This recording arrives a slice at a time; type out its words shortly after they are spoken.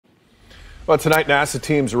Well, tonight, NASA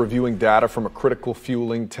teams are reviewing data from a critical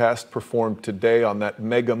fueling test performed today on that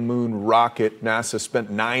mega moon rocket. NASA spent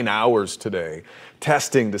 9 hours today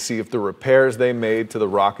testing to see if the repairs they made to the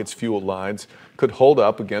rocket's fuel lines could hold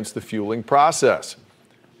up against the fueling process.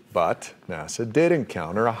 But NASA did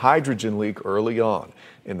encounter a hydrogen leak early on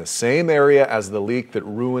in the same area as the leak that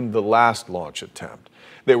ruined the last launch attempt.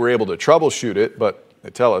 They were able to troubleshoot it, but they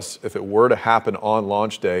tell us if it were to happen on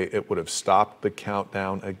launch day, it would have stopped the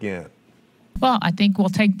countdown again. Well, I think we'll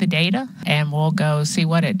take the data and we'll go see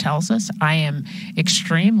what it tells us. I am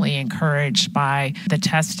extremely encouraged by the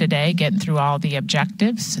test today, getting through all the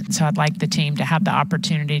objectives. So I'd like the team to have the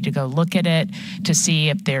opportunity to go look at it, to see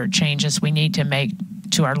if there are changes we need to make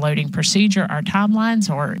to our loading procedure, our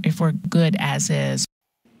timelines, or if we're good as is.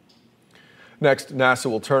 Next, NASA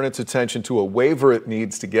will turn its attention to a waiver it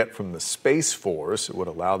needs to get from the Space Force. It would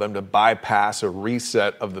allow them to bypass a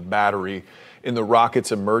reset of the battery in the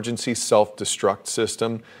rocket's emergency self-destruct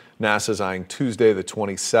system. NASA's eyeing Tuesday the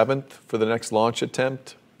 27th for the next launch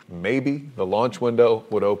attempt. Maybe the launch window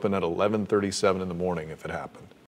would open at 11:37 in the morning if it happened.